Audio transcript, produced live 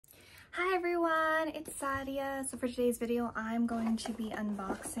Sadia. So for today's video, I'm going to be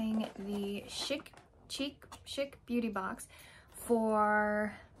unboxing the Chic beauty box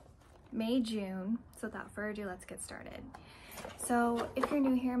for May-June. So without further ado, let's get started. So if you're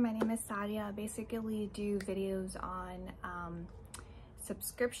new here, my name is Sadia. I basically do videos on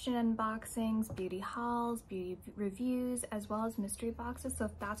subscription unboxings, beauty hauls, beauty reviews, as well as mystery boxes. So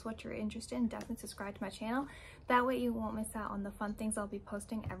if that's what you're interested in, definitely subscribe to my channel. That way you won't miss out on the fun things I'll be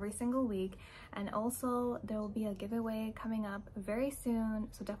posting every single week. And also there will be a giveaway coming up very soon,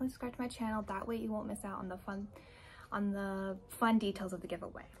 so definitely subscribe to my channel. That way you won't miss out on the fun details of the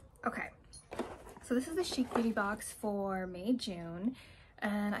giveaway. Okay, so this is the Chic beauty box for May-June,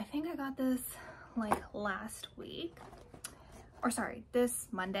 and I think I got this like last week, or sorry, this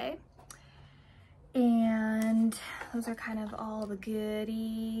Monday. And those are kind of all the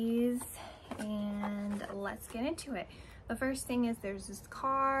goodies, and let's get into it. The first thing is there's this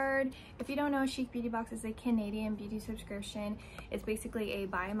card. If you don't know, Chic Beauty Box is a Canadian beauty subscription. It's basically a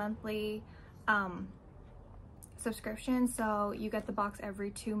bi-monthly subscription, so you get the box every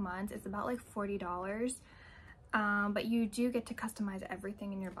 2 months. It's about like $40, but you do get to customize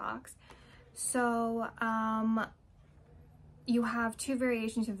everything in your box. So you have two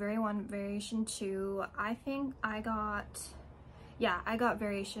variations, you have one, variation 2. I think I got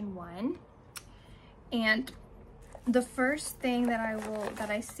variation 1. And the first thing that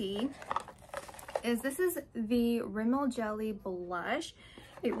I see is this is the Rimmel Jelly Blush.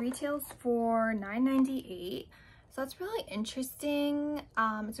 It retails for $9.98. So that's really interesting.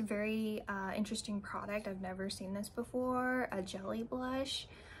 It's a very interesting product. I've never seen this before, a jelly blush.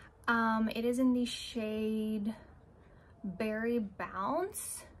 It is in the shade Berry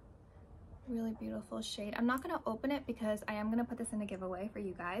Bounce. Really beautiful shade. I'm not going to open it because I am going to put this in a giveaway for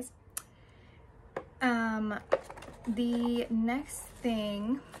you guys. The next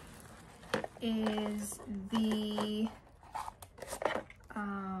thing is the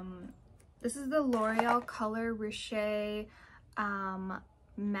this is the L'Oreal Color Riche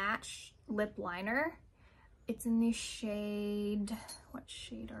Match Lip Liner. It's in the shade, what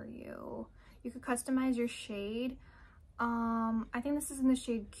shade are you? You could customize your shade. I think this is in the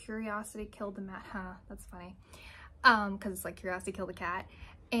shade Curiosity Killed the Mat. Huh, that's funny. Because it's like Curiosity Killed the Cat.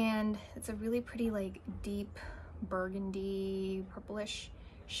 And it's a really pretty like deep burgundy purplish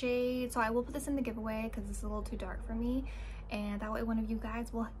shade. So I will put this in the giveaway because it's a little too dark for me. And that way one of you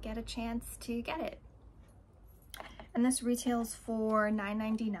guys will get a chance to get it. And this retails for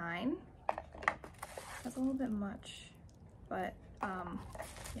 $9.99. That's a little bit much, but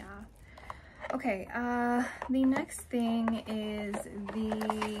yeah. Okay, the next thing is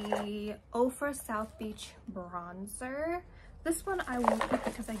the Ofra South Beach Bronzer. This one I will pick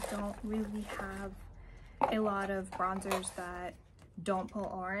because I don't really have a lot of bronzers that don't pull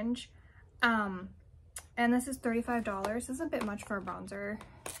orange. And this is $35. This is a bit much for a bronzer,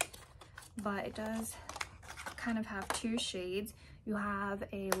 but it does kind of have two shades. You have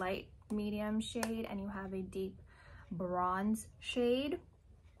a light medium shade and you have a deep bronze shade.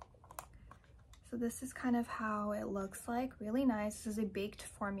 So this is kind of how it looks like. Really nice. This is a baked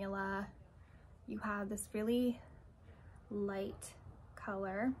formula. You have this really light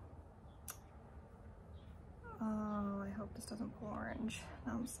color. Oh, I hope this doesn't pull orange.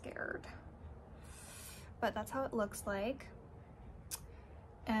 I'm scared. But that's how it looks like.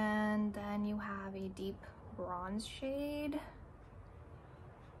 And then you have a deep bronze shade.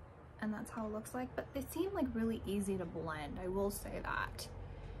 And that's how it looks like. But they seem like really easy to blend, I will say that.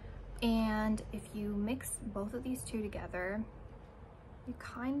 And if you mix both of these two together, you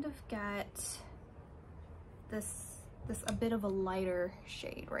kind of get this a bit of a lighter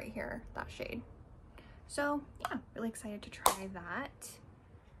shade right here, that shade. So yeah, really excited to try that.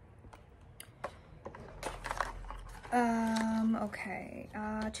 Okay,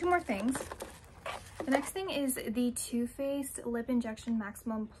 two more things. The next thing is the Too Faced Lip Injection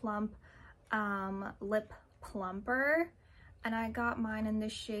Maximum Plump Lip Plumper. And I got mine in the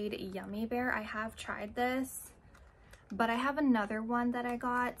shade Yummy Bear. I have tried this, but I have another one that I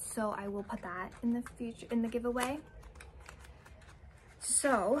got, so I will put that in the future, in the giveaway.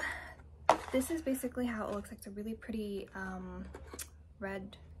 So this is basically how it looks like. It's a really pretty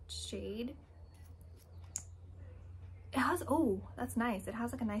red shade. It has, oh, that's nice. It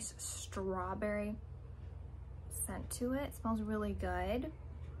has like a nice strawberry scent to it. It smells really good.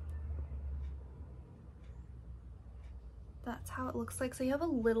 That's how it looks like. So you have a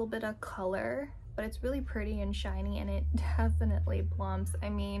little bit of color, but it's really pretty and shiny, and it definitely plumps. I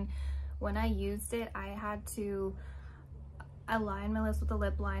mean, when I used it, I I line my lips with a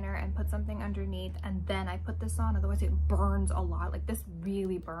lip liner and put something underneath, and then I put this on. Otherwise it burns a lot. Like this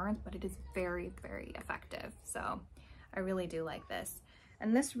really burns, but it is very, very effective. So I really do like this.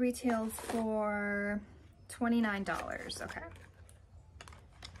 And this retails for $29. Okay.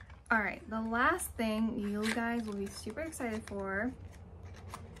 All right, the last thing you guys will be super excited for.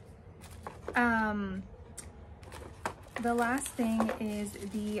 The last thing is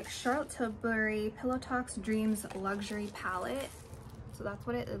the Charlotte Tilbury Pillow Talks Dreams Luxury Palette. So that's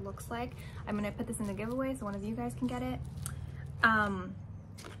what it looks like. I'm gonna put this in the giveaway so one of you guys can get it.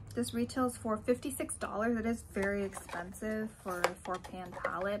 This retails for $56. It is very expensive for a 4-pan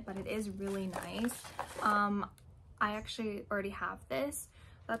palette, but it is really nice. I actually already have this.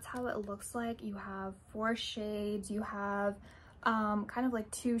 That's how it looks like. You have 4 shades. You have kind of like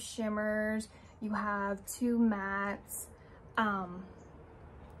 2 shimmers. You have 2 mattes.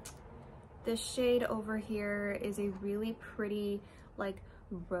 This shade over here is a really pretty like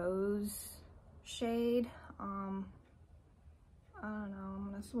rose shade. I don't know, I'm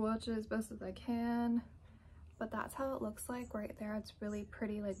gonna swatch it as best as I can, but that's how it looks like right there. It's really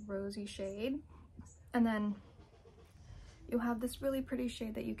pretty like rosy shade. And then you have this really pretty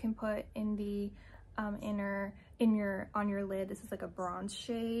shade that you can put in the on your lid. This is like a bronze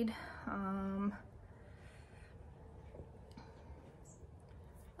shade.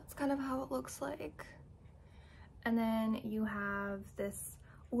 That's kind of how it looks like. And then you have this,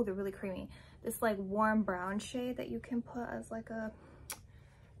 oh, they're really creamy, this like warm brown shade that you can put as like a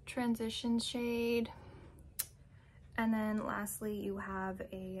transition shade. And then lastly you have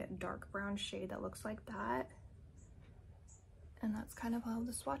a dark brown shade that looks like that. And that's kind of how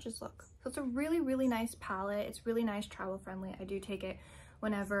the swatches look. So it's a really, really nice palette. It's really nice, travel friendly. I do take it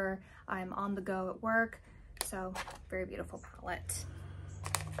whenever I'm on the go at work. So very beautiful palette.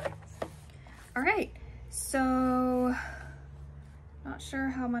 All right, so not sure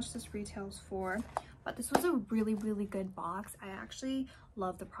how much this retails for, but this was a really, really good box. I actually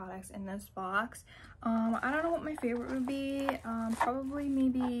love the products in this box. I don't know what my favorite would be. Probably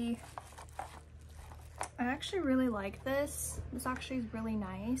maybe, I actually really like this. This actually is really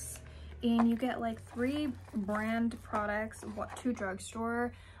nice. And you get like 3 brand products, 2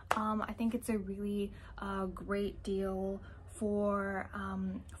 drugstore. I think it's a really great deal for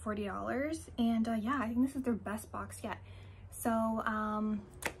 $40. And yeah, I think this is their best box yet. So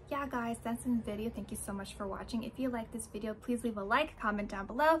yeah guys, that's in the video. Thank you so much for watching. If you like this video, please leave a like, comment down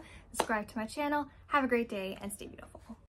below, subscribe to my channel. Have a great day and stay beautiful.